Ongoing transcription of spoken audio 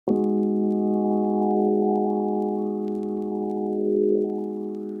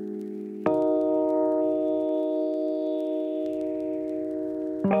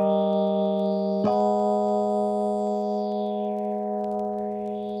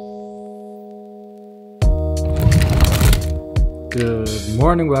Good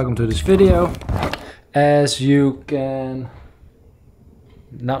morning, welcome to this video. As you can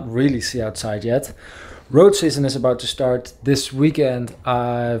not really see outside yet, road season is about to start. This weekend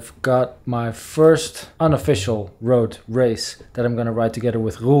I've got my first unofficial road race that I'm gonna ride together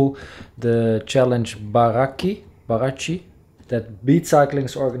with Roel, the Challenge Barachi that Beat Cycling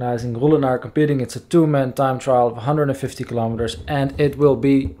is organizing. Roel and I are competing. It's a two-man time trial of 150 kilometers, and it will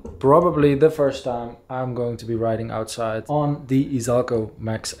be probably the first time I'm going to be riding outside on the Ishalco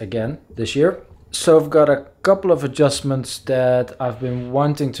Max again this year. So I've got a couple of adjustments that I've been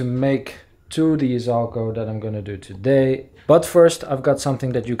wanting to make to the Ishalco that I'm going to do today. But first, I've got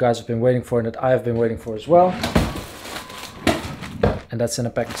something that you guys have been waiting for and that I have been waiting for as well. And that's in a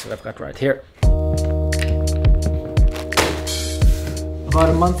package that I've got right here. About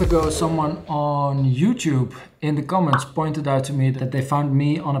a month ago, someone on YouTube in the comments pointed out to me that they found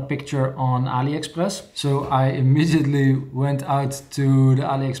me on a picture on AliExpress. So I immediately went out to the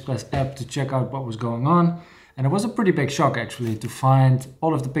AliExpress app to check out what was going on. And it was a pretty big shock actually to find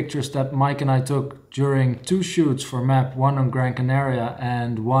all of the pictures that Mike and I took during two shoots for MAP, one on Gran Canaria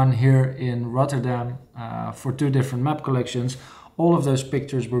and one here in Rotterdam for two different MAP collections. All of those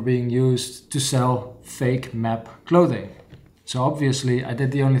pictures were being used to sell fake MAP clothing. So obviously I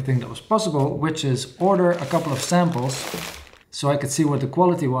did the only thing that was possible, which is order a couple of samples so I could see what the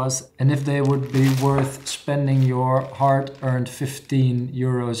quality was and if they would be worth spending your hard-earned 15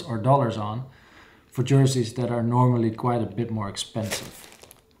 euros or dollars on for jerseys that are normally quite a bit more expensive.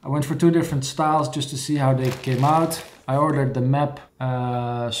 I went for two different styles just to see how they came out. I ordered the MAP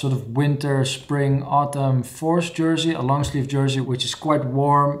sort of winter, spring, autumn force jersey, a long sleeve jersey, which is quite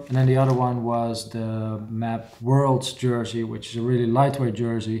warm. And then the other one was the MAP Worlds jersey, which is a really lightweight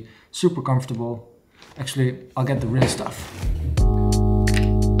jersey, super comfortable. Actually, I'll get the real stuff.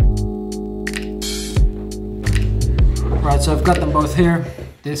 Right, so I've got them both here.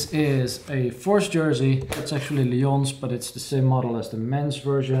 This is a force jersey. It's actually Lyon's, but it's the same model as the men's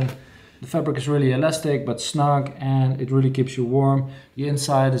version. The fabric is really elastic but snug and it really keeps you warm. The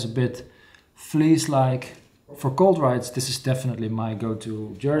inside is a bit fleece-like. For cold rides, this is definitely my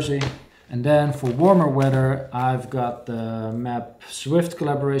go-to jersey. And then for warmer weather, I've got the MAP Swift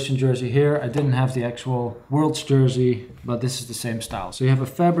collaboration jersey here. I didn't have the actual Worlds jersey, but this is the same style. So you have a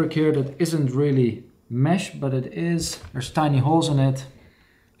fabric here that isn't really mesh, but it is. There's tiny holes in it.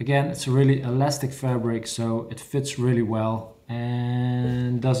 Again, it's a really elastic fabric, so it fits really well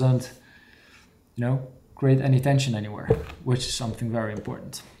and doesn't, you know, create any tension anywhere, which is something very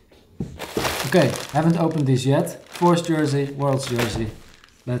important. Okay, haven't opened these yet. Force jersey, Worlds jersey.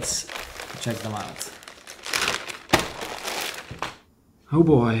 Let's check them out. Oh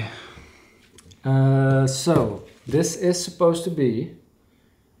boy. So this is supposed to be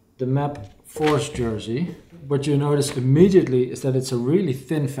the MAP Force jersey. What you notice immediately is that it's a really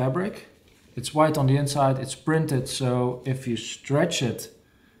thin fabric. It's white on the inside, it's printed, so if you stretch it,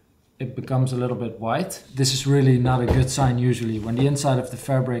 it becomes a little bit white. This is really not a good sign usually when the inside of the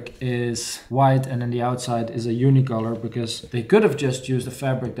fabric is white and then the outside is a unicolor, because they could have just used a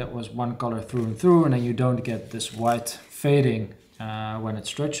fabric that was one color through and through, and then you don't get this white fading when it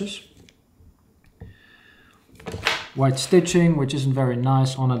stretches. White stitching, which isn't very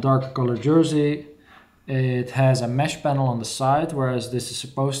nice on a dark color jersey. It has a mesh panel on the side, whereas this is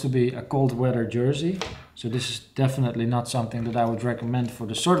supposed to be a cold weather jersey. So this is definitely not something that I would recommend for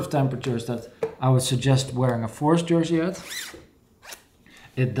the sort of temperatures that I would suggest wearing a force jersey at.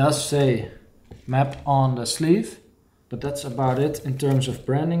 It does say MAP on the sleeve, but that's about it in terms of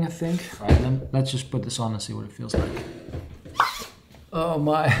branding, I think. All right, then let's just put this on and see what it feels like. Oh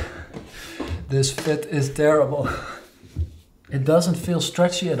my, this fit is terrible. It doesn't feel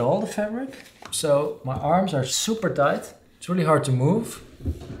stretchy at all, the fabric. So my arms are super tight. It's really hard to move.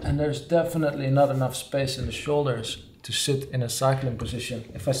 And there's definitely not enough space in the shoulders to sit in a cycling position.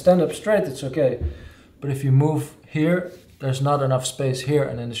 If I stand up straight, it's okay. But if you move here, there's not enough space here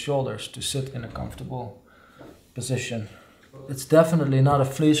and in the shoulders to sit in a comfortable position. It's definitely not a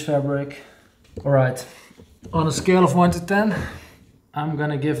fleece fabric. All right, on a scale of 1 to 10, I'm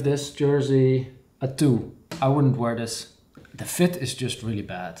gonna give this jersey a 2. I wouldn't wear this. The fit is just really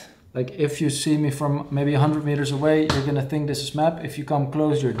bad. Like if you see me from maybe 100 meters away, you're gonna think this is MAP. If you come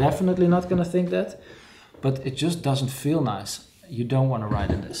close, you're definitely not gonna think that. But it just doesn't feel nice. You don't wanna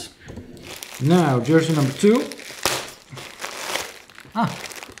ride in this. Now, jersey number 2.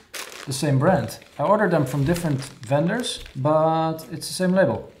 The same brand. I ordered them from different vendors, but it's the same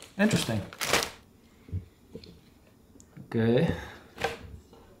label. Interesting. Okay.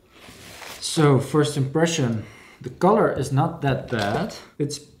 So, first impression. The color is not that bad.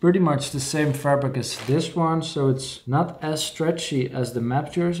 It's pretty much the same fabric as this one, so it's not as stretchy as the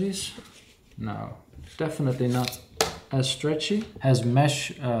MAP jerseys. No, definitely not as stretchy. Has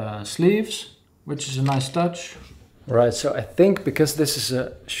mesh sleeves, which is a nice touch. Right, so I think because this is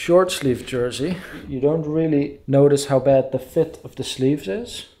a short sleeve jersey, you don't really notice how bad the fit of the sleeves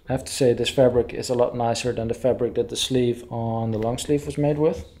is. I have to say this fabric is a lot nicer than the fabric that the sleeve on the long sleeve was made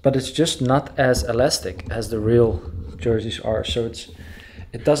with. But it's just not as elastic as the real jerseys are. So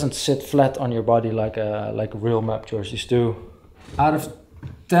it doesn't sit flat on your body like real MAP jerseys do. Out of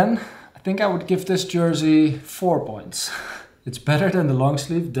 10, I think I would give this jersey 4 points. It's better than the long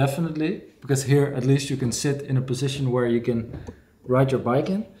sleeve, definitely. Because here at least you can sit in a position where you can ride your bike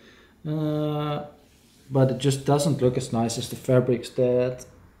in. But it just doesn't look as nice as the fabrics that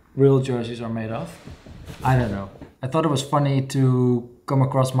real jerseys are made of. I don't know. I thought it was funny to come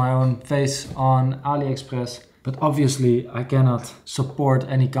across my own face on AliExpress, but obviously I cannot support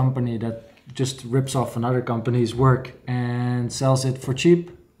any company that just rips off another company's work and sells it for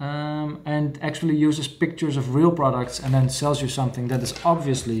cheap, and actually uses pictures of real products and then sells you something that is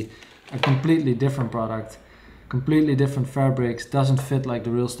obviously a completely different product, completely different fabrics, doesn't fit like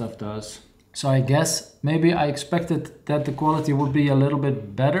the real stuff does. So I guess maybe I expected that the quality would be a little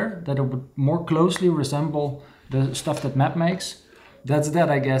bit better, that it would more closely resemble the stuff that MAP makes. That's that,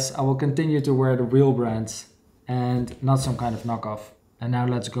 I guess. I will continue to wear the real brands and not some kind of knockoff. And now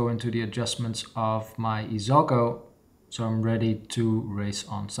let's go into the adjustments of my Izalco, so I'm ready to race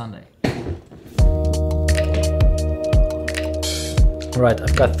on Sunday. Alright,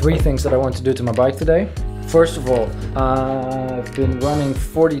 I've got 3 things that I want to do to my bike today. First of all, I've been running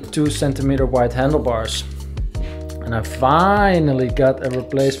 42 centimeter wide handlebars, and I finally got a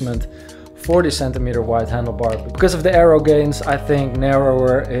replacement 40 centimeter wide handlebar. Because of the aero gains, I think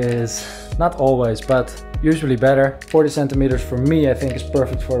narrower is not always, but usually better. 40 centimeters for me, I think, is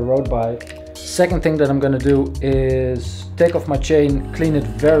perfect for a road bike. Second thing that I'm gonna do is take off my chain, clean it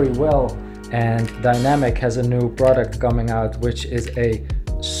very well. And Dynamic has a new product coming out, which is a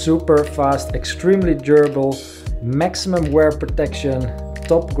super fast, extremely durable, maximum wear protection,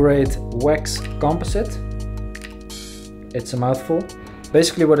 top grade wax composite. It's a mouthful.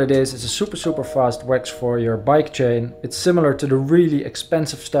 Basically what it is, it's a super fast wax for your bike chain. It's similar to the really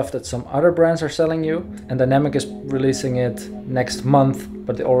expensive stuff that some other brands are selling you. And Dynamic is releasing it next month,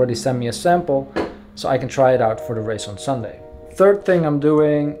 but they already sent me a sample, so I can try it out for the race on Sunday. Third thing I'm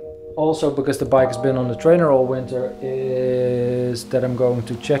doing, also because the bike has been on the trainer all winter, is that I'm going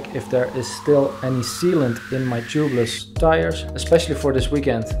to check if there is still any sealant in my tubeless tires, especially for this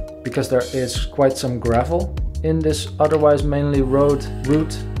weekend, because there is quite some gravel in this otherwise mainly road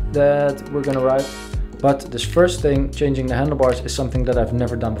route that we're gonna ride. But this first thing, changing the handlebars, is something that I've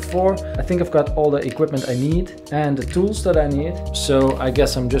never done before. I think I've got all the equipment I need and the tools that I need, so I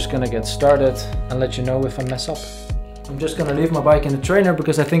guess I'm just gonna get started and let you know if I mess up. I'm just gonna leave my bike in the trainer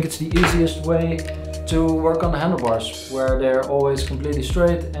because I think it's the easiest way to work on the handlebars, where they're always completely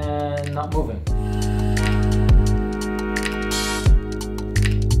straight and not moving.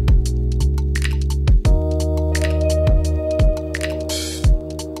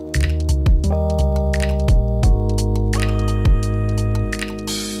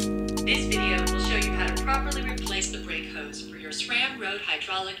 This video will show you how to properly replace the brake hose for your SRAM Road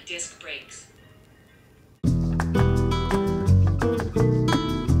hydraulic disc brakes.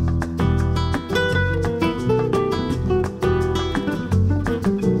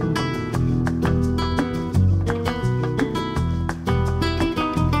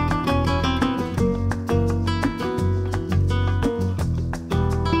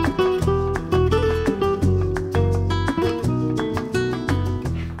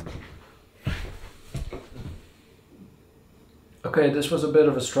 Okay, this was a bit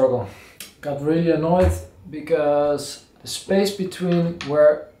of a struggle. Got really annoyed because the space between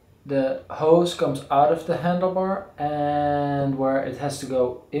where the hose comes out of the handlebar and where it has to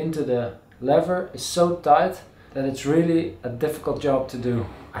go into the lever is so tight that it's really a difficult job to do.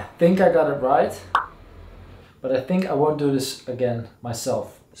 I think I got it right, but I think I won't do this again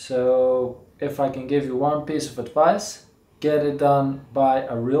myself. So if I can give you one piece of advice, get it done by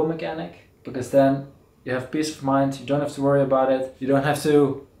a real mechanic, because then you have peace of mind, you don't have to worry about it, you don't have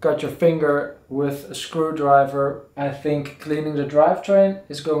to cut your finger with a screwdriver. I think cleaning the drivetrain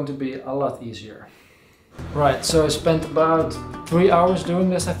is going to be a lot easier. Right, so I spent about 3 hours doing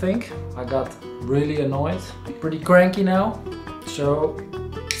this, I think. I got really annoyed, pretty cranky now, so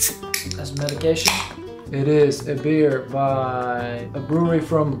as medication, It is a beer by a brewery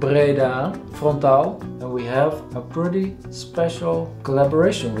from Breda, Frontaal, and we have a pretty special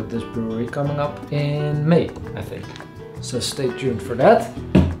collaboration with this brewery coming up in May, I think. So stay tuned for that.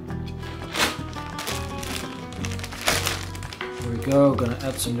 Here we go, gonna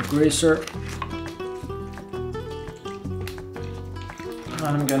add some degreaser. And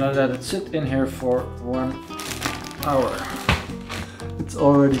I'm gonna let it sit in here for 1 hour. It's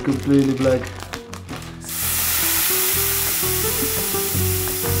already completely black.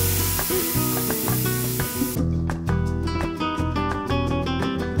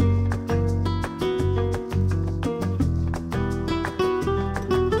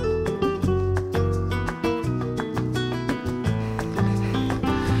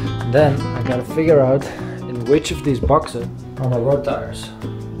 Then I gotta figure out in which of these boxes are my road tires.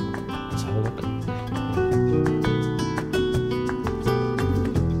 Let's have a look.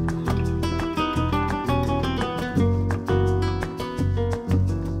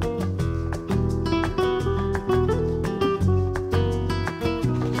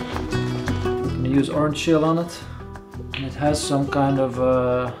 I'm gonna use orange shell on it. And it has some kind of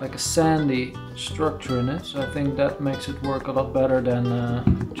like a sandy structure in it, so I think that makes it work a lot better than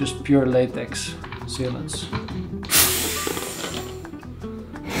just pure latex sealants.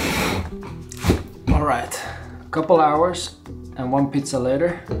 Alright, a couple hours and 1 pizza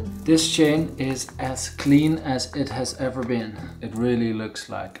later. This chain is as clean as it has ever been. It really looks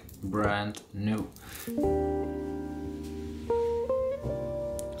like brand new.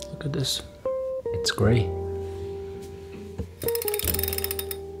 Look at this, it's grey.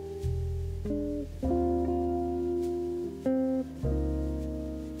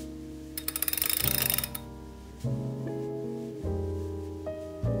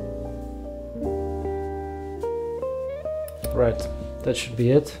 Right, that should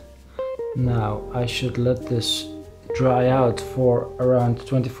be it. Now I should let this dry out for around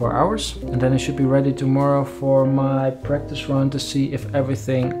 24 hours and then I should be ready tomorrow for my practice run to see if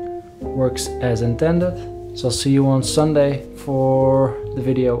everything works as intended. So I'll see you on Sunday for the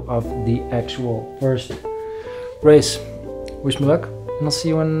video of the actual first race. Wish me luck and I'll see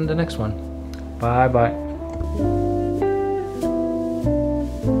you in the next one. Bye bye.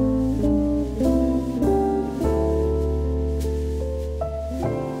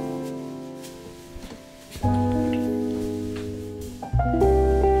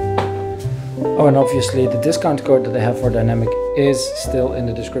 Oh, and obviously the discount code that I have for Dynamic is still in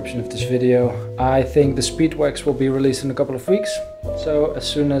the description of this video. I think the Speed Wax will be released in a couple of weeks. So as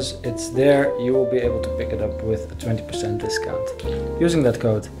soon as it's there, you will be able to pick it up with a 20% discount using that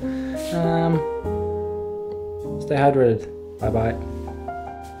code. Stay hydrated. Bye bye.